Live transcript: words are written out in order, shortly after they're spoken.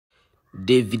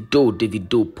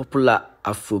Davido, popular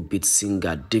Afrobeat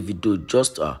singer Davido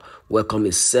just welcomed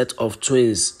a set of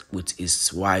twins with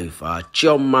his wife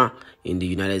Chioma in the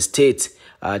United States.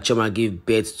 Chioma gave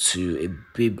birth to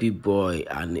a baby boy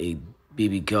and a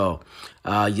baby girl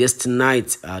yesterday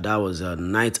night. That was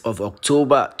 9th of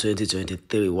October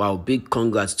 2023. Wow, big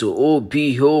congrats to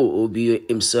Obo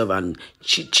himself and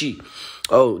Chichi.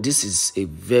 Oh, this is a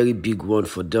very big one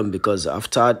for them because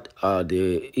after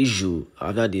the issue,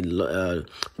 after the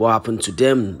what happened to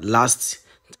them last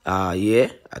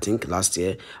year, I think last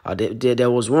year, there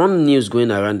was one news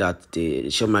going around that the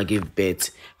Chioma gave birth.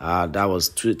 That was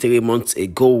 3 months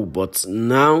ago, but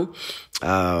now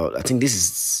I think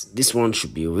this one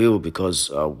should be real because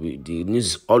the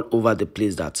news is all over the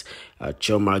place that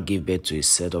Chioma gave birth to a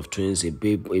set of twins, a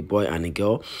boy and a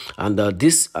girl, and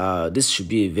this should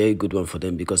be a very good one for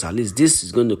them because at least this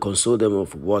is going to console them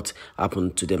of what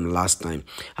happened to them last time.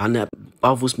 And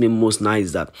baffles me most now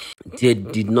is that they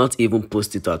did not even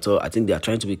post it at all. I think they are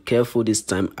trying to be careful this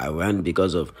time around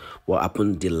because of what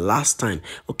happened the last time.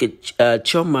 Okay,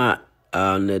 Chioma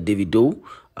and Davido.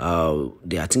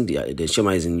 I think the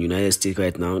Chioma is in the United States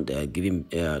right now. They are giving,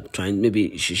 trying,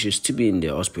 maybe she should still be in the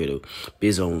hospital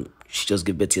based on she just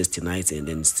gave birth yesterday night and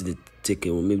then still take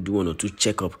maybe do 1 or 2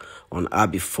 checkup on her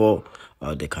before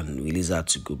they can release her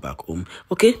to go back home.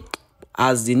 Okay,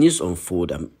 as the news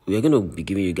unfold, we're going to be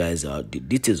giving you guys the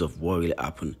details of what really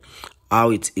happened,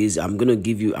 how it is. I'm going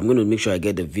to make sure I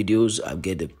get the videos, I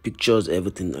get the pictures,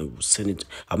 everything, and we'll send it.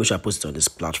 I'll make sure I post it on this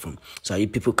platform so you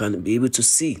people can be able to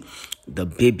see the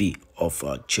baby of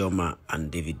Chioma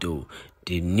and Davido,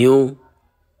 the new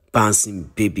bouncing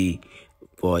baby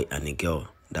boy and a girl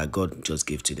that God just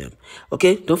gave to them.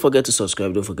 Okay, don't forget to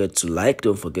subscribe, don't forget to like,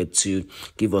 don't forget to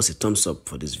give us a thumbs up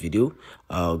for this video.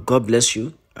 God bless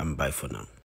you and bye for now.